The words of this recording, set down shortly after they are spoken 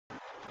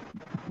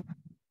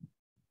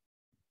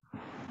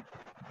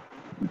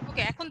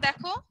ওকে, এখন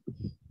দেখো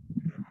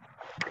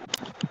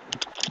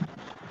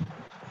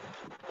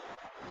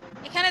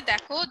এখানে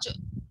দেখো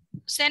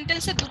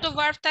সেন্টেন্সে দুটো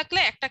ভার্ব থাকলে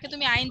একটাকে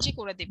তুমি আইএনজি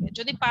করে দিবে।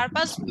 যদি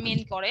পারপাস মিন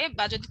করে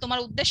বা যদি তোমার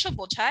উদ্দেশ্য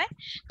বোঝায়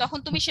তখন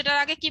তুমি সেটার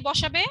আগে কি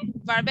বসাবে?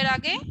 ভার্বের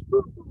আগে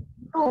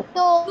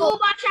টু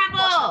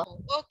বসাবো।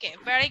 ওকে,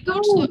 ভেরি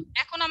গুড। সো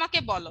এখন আমাকে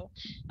বলো,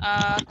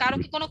 কারো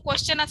কি কোনো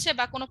কোশ্চেন আছে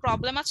বা কোনো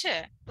প্রবলেম আছে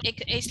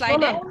এই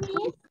স্লাইডে?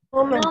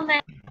 No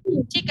ma'am.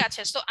 ঠিক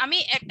আছে, সো আমি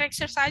একটা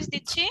এক্সারসাইজ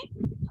দিচ্ছি।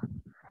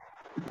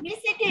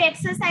 মিস এটি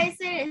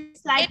এক্সারসাইজের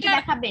স্লাইড কি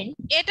দেখাবেন?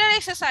 এটার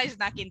এক্সারসাইজ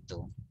না, কিন্তু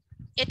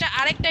এটা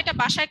আরেকটা, এটা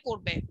বাসায়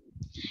করবে।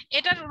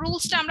 এটার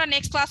রুলসটা আমরা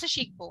নেক্সট ক্লাসে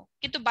শিখবো,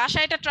 কিন্তু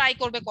বাসায় এটা ট্রাই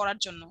করবে করার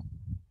জন্য।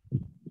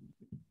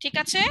 ঠিক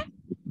আছে?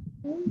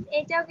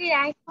 এটাও কি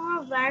রাইট ফর্ম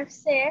অফ ভার্বস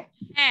এর?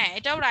 হ্যাঁ,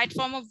 এটাও রাইট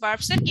ফর্ম অফ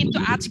ভার্বস এর, কিন্তু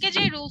আজকে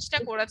যে রুলসটা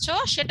করেছো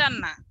সেটার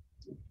না,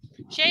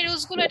 সেই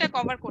রুলস গুলো এটা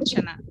কভার করছে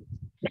না।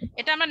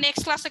 এটা আমরা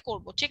নেক্সট ক্লাসে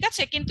করব, ঠিক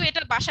আছে? কিন্তু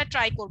এটা বাসায়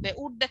ট্রাই করবে।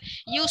 উড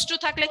ইউজ টু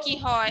থাকলে কি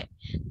হয়,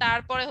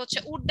 তারপরে হচ্ছে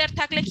উড দ্যাট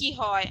থাকলে কি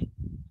হয়,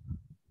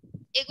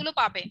 এগুলো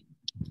পাবে।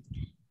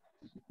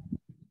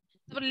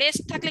 তারপর লেস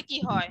থাকলে কি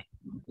হয়,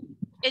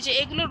 এই যে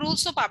এগুলো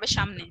রুলসও পাবে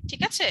সামনে,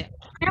 ঠিক আছে?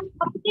 ম্যাম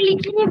কপি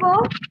লিখে নিব?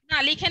 না,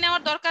 লিখে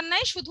নেওয়ার দরকার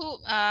নাই, শুধু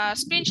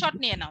স্ক্রিনশট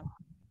নিয়ে নাও।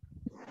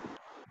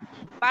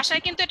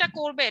 বাসায় কিন্তু এটা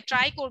করবে,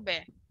 ট্রাই করবে।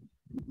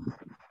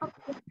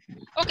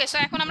 ওকে, সো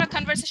এখন আমরা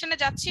কনভারসেশনে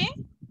যাচ্ছি।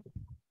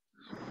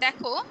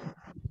 দেখো,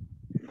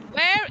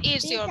 where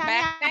is your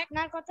backpack?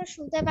 আপনার কথা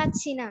শুনতে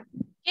পাচ্ছি না।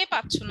 কে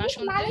পাচ্ছ না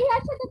শুনতে?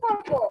 মালিহার সাথে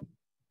থাকবো।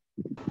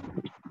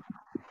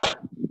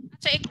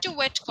 আচ্ছা, একটু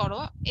ওয়েট করো,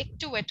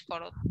 একটু ওয়েট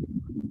করো।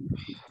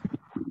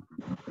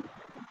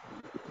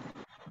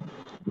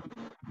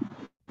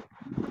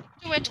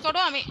 একটু ওয়েট করো,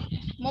 আমি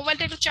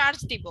মোবাইলটা একটু চার্জ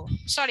দিব,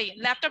 সরি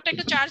ল্যাপটপটা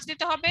একটু চার্জ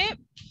দিতে হবে।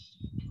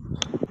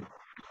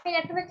 এই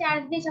ল্যাপটপে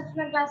চার্জ দিয়ে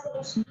সবসময় ক্লাসে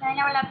বসি, তাই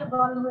আমার ল্যাপটপ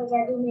বন্ধ হয়ে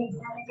যায় 2 minute.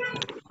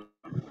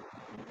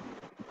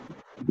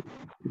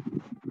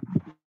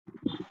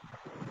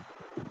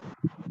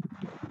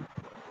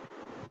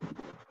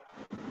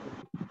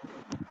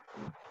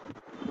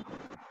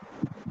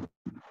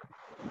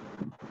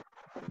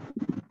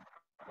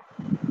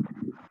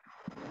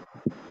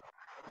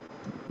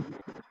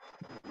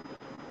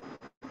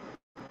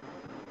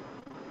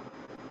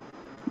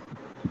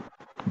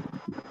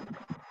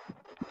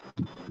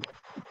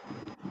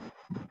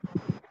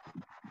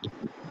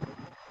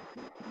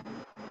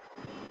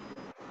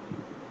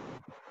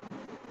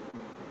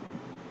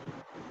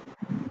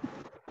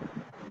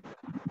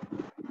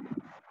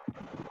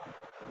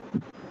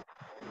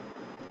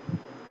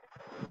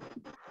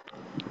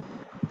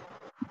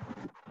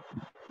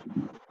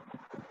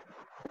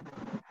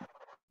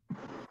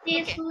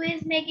 Please, okay, who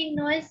is making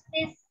noise,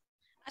 please?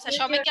 আচ্ছা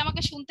সবাই কি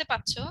আমাকে শুনতে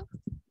পাচ্ছো?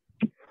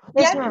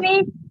 Yes,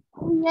 please.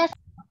 Yes.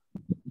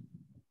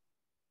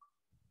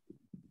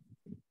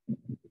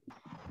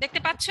 দেখতে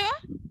পাচ্ছো?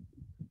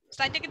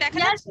 স্লাইডটা কি দেখা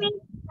Yes, যাচ্ছে? please.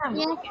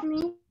 Yes,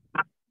 please.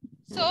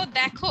 সো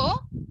দেখো,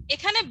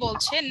 এখানে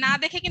বলছে না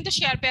দেখে কিন্তু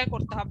শেয়ার পেয়ার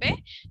করতে হবে।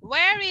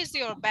 Where is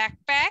your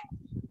backpack?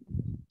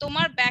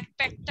 তোমার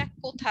ব্যাকপ্যাকটা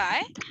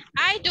কোথায়?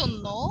 আই ডোন্ট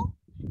নো,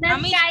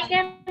 আমি I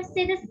can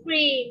see the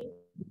screen.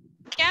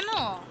 কেন?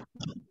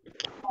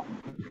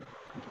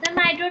 Then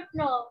I don't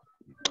know.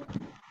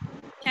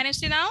 Can you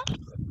see now?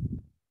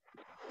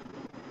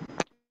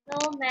 No,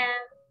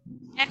 ma'am.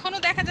 এখনো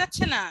দেখা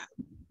যাচ্ছে না?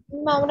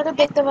 না, আমরা তো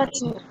দেখতে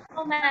পাচ্ছি না।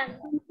 No, ma'am.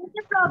 What's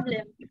the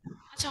problem?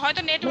 আচ্ছা,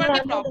 হয়তো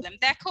নেটওয়ার্কের প্রবলেম।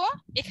 দেখো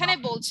এখানে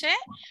বলছে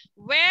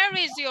where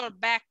is your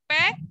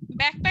backpack?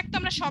 Backpack তো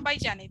আমরা সবাই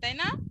জানি, তাই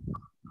না?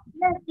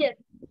 Yes, yes.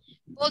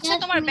 বলছে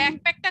তোমার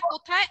ব্যাকপ্যাকটা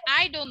কোথায়?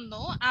 আই ডোন্ট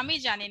নো, আমি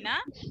জানি না।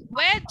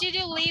 ওয়্যার ডিড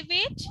ইউ লিভ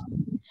ইট?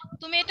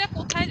 তুমি এটা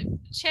কোথায়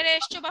ছেড়ে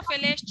এসছো বা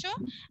ফেলে এসছো?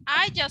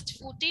 I just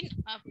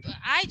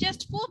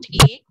put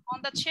it on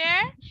the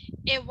chair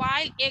A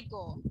while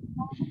ago.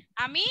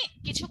 আমি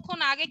কিছুক্ষণ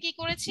আগে কি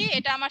করেছি,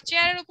 এটা আমার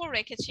চেয়ারের উপর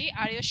রেখেছি।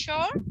 Are you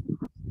sure?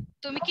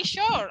 তুমি কি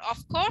sure? Of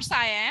course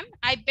I am,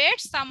 I bet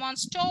someone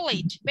stole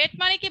it. Bet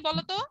মানে কি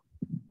বলো তো?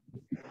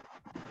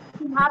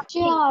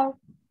 Sure.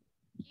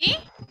 কি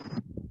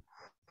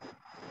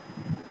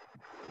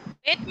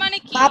বেট মানে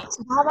কি?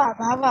 ভাবা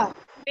ভাবা।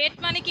 বেট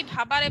মানে কি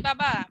ভাবা রে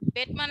বাবা?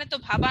 বেট মানে তো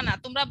ভাবা না।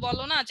 তোমরা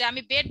বলো না যে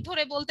আমি বেট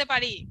ধরে বলতে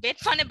পারি, বেট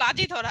মানে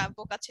বাজি ধরা,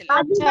 বোকা ছেলে।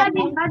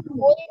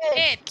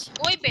 বেট,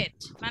 ওই বেট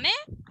মানে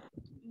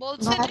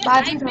বলছে যে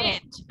আই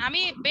বেট,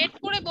 আমি বেট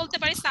করে বলতে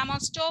পারি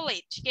someone stole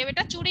it, কেউ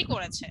এটা চুরি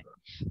করেছে।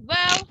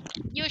 well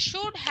you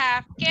should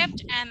have kept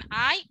an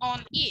eye on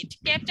it.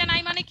 kept an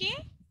eye মানে কি?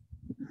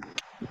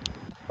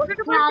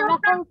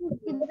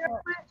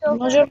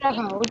 নজর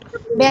রাখা,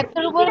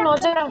 ব্যাগটার উপরে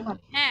নজর রাখা।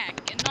 হ্যাঁ,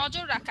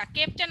 নজর রাখা।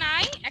 kept an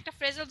eye একটা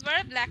ফ্রেজাল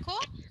ভার্ব, লেখো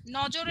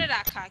নজরে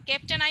রাখা।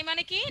 kept an eye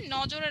মানে কি?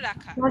 নজরে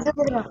রাখা।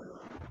 নজরে রাখা।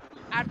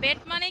 আর বেট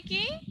মানে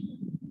কি?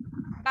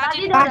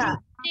 বাজি বাজি ধরা। ধরা।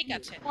 ঠিক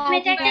আছে,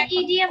 এটা একটা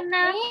ইডিয়াম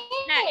না?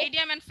 হ্যাঁ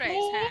ইডিয়াম এন্ড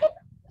ফ্রেজ। হ্যাঁ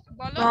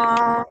বলো।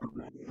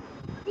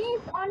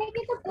 প্লিজ,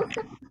 অনেকে তো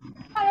বুঝতে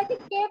পারে যে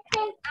kept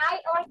N I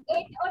on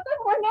it, ওটা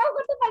মনেও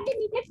করতে পারে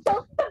নিজের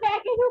চোখটা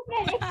ব্যাগের উপরে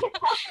রেখে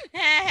দাও।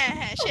 হ্যাঁ হ্যাঁ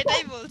হ্যাঁ,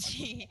 সেটাই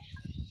বলছি।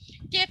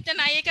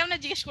 এটা না এই কারণে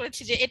জিজ্ঞেস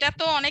করেছি যে এটা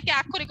তো অনেকে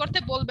আক্ষরিক করতে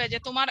বলবে যে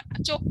তোমার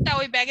চোখটা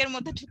ওই ব্যাগের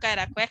মধ্যে ঢুকায়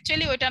রাখো,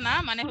 অ্যাকচুয়ালি ওইটা না,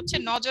 মানে হচ্ছে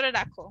নজরে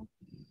রাখো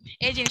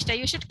এই জিনিসটা।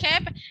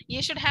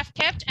 you should have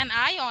kept an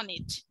eye on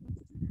it.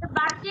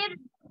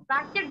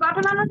 বাক্যের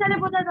গঠন অনুসারে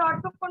বোঝা যায়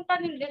অর্থ কোনটা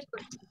নির্দেশ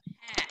করছে।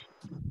 হ্যাঁ,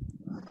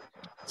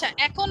 আচ্ছা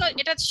এখন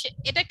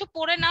এটা একটু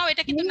পড়ে নাও,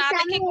 এটা কিন্তু না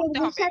দেখে করতে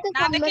হবে,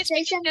 না দেখে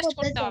স্পিকিং টেস্ট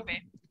করতে হবে।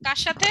 কার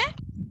সাথে?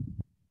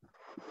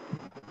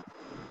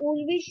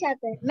 উর্বির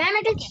সাথে। ম্যাম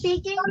এটা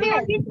স্পিকিং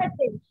উর্বির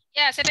সাথে।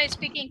 ইয়েস, এটা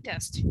স্পিকিং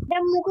টেস্ট। এটা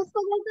মুখস্থ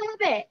বলতে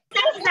হবে?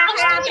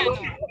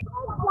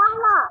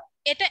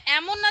 এটা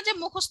এমন না যে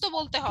মুখস্থ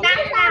বলতে হবে।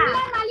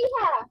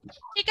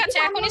 ঠিক আছে,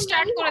 এখন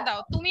স্টার্ট করে দাও,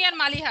 তুমি আর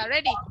Maliha.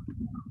 Ready?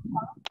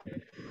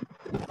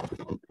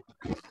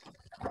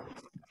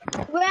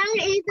 Where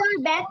is your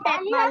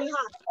backpack,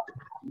 Maliha?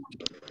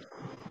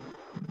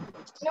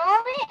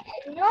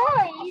 No,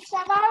 it's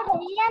about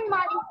me and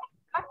Maliha.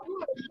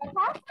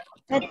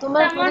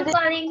 তোমার Someone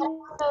calling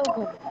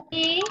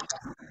me.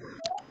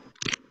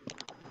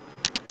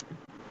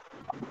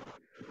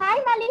 Hi,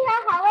 Maliha.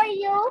 How are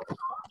you?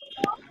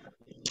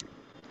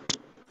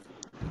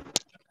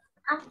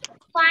 I'm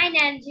fine,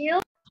 and you?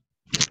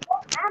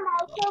 I'm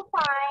also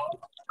fine.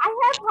 I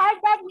have heard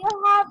that you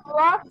have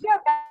lost your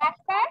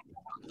backpack.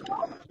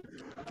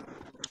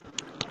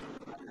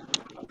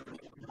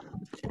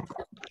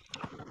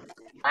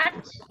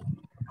 What?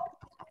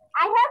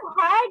 I have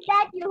heard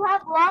that you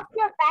have lost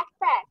your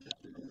backpack.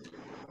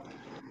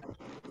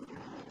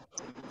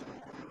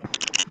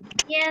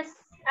 Yes,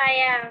 I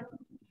am.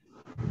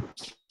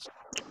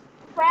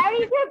 Where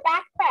is your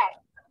backpack?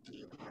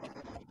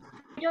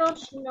 I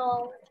don't know.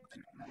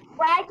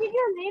 Where did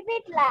you leave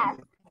it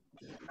last?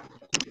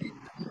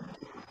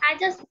 I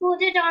just put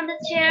it on the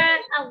chair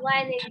a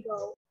while ago.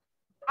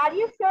 Are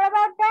you sure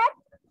about that?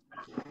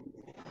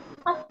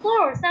 Of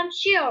course, I'm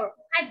sure.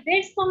 I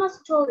bet someone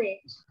stole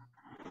it.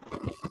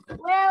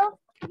 Well,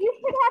 you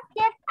should have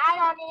kept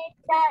eye on it.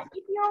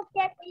 If you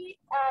kept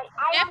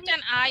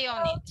An eye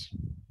on it.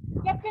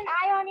 Kept an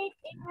eye on it,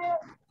 it will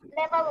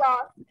never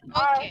lost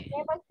or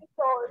never be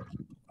sold.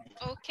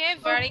 Okay,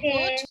 very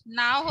good.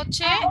 Now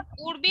হচ্ছে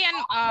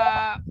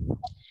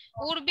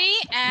Urvi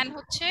and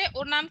হচ্ছে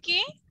ওর নাম কি?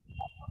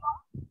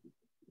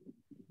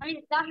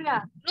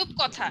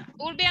 রূপকথা।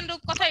 Urvi and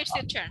রূপকথা, it's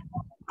your turn.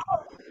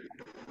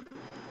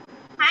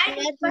 Hi,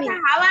 Rupkatha,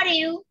 how are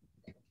you?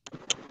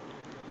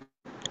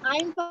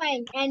 I'm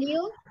fine, and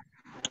you?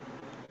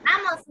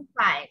 I'm also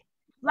fine.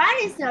 Where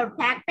is your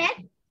backpack?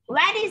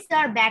 Where is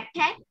your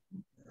backpack?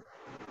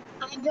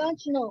 I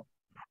don't know.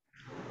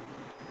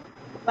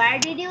 Where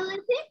did you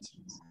leave it?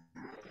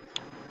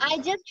 I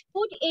just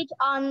put it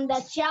on the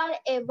chair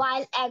a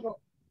while ago.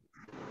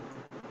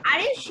 Are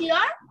you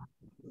sure?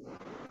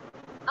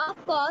 Of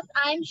course,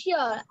 I'm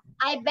sure.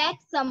 I bet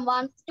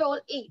someone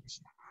stole it.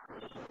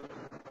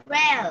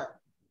 Well,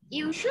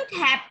 you should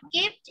have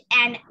kept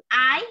an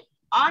eye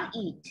on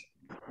it.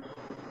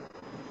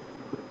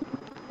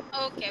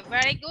 Okay,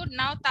 very good.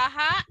 Now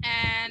Taha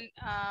and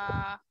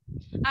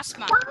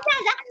Asma.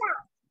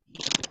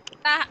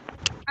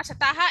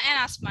 Taha and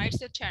Asma, it's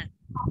your turn.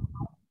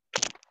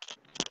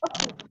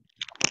 Okay.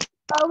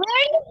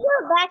 Where is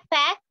your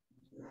backpack?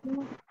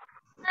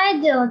 I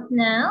don't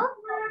know.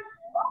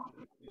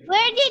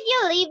 Where did you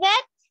leave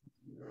it?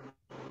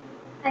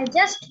 I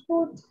just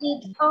put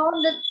it on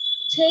the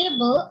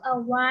table a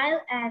while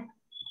ago.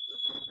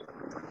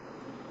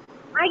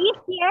 Are you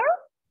sure?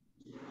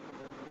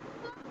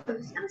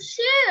 I'm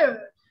sure.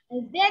 I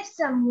bet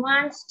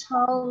someone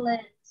stole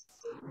it.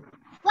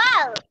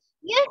 Well,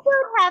 you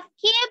should have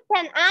kept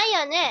an eye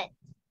on it.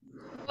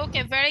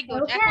 Okay, very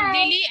good. Okay. এখন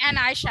Lily and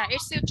Aisha,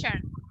 it's your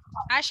turn.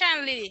 Aisha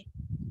and Lily.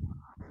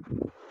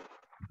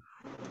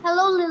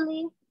 Hello,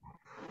 Lily.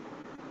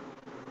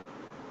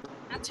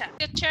 Acha,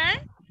 your turn.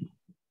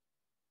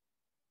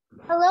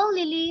 Hello,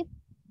 Lily.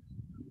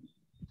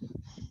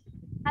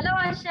 Hello,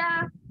 Aisha.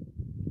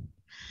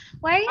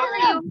 Where is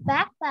your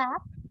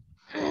backpack?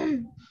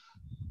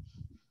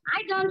 I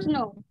don't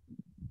know.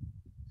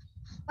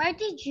 Where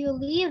did you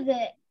leave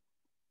it?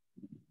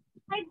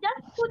 I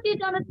just put it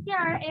on a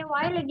chair a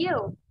while ago.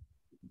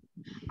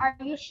 Are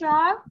you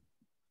sure?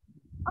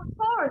 Of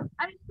course,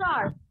 I'm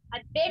sure. I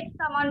bet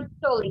someone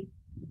stole it.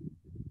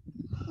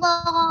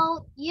 Well,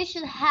 you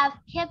should have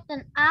kept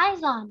an eye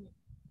on it.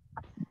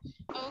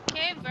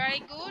 Okay,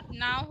 very good.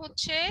 Now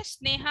হচ্ছে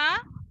স্নেহা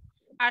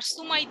আর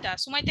সুমাইতা।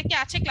 সুমাইতা কি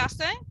আছে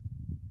ক্লাসে?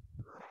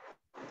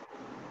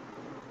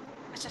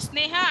 আচ্ছা,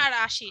 স্নেহা আর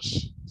আশিস।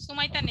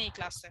 সুমাইতা নেই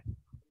ক্লাসে।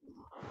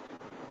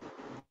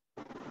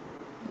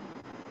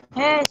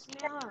 Hey,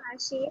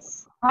 Ashish.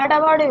 what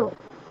about you?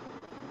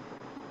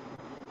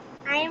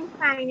 I am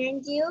fine,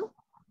 and you?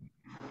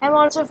 I'm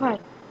also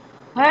fine.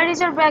 Where is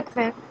your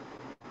backpack?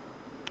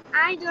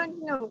 I don't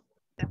know.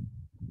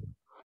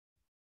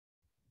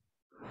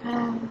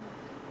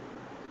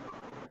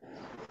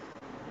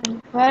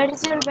 Where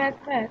is your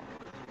backpack?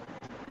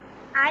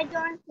 I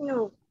don't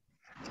know.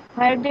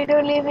 Where did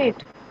you leave it?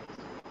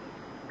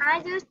 I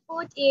just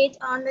put it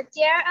on the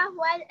chair a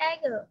while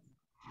ago.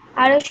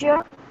 Are you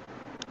sure?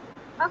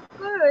 Of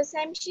course,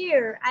 I'm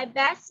sure. I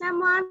bet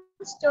someone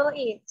stole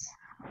it.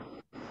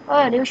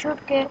 Well, you should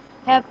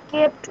have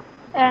kept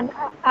an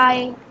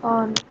eye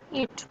on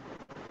it.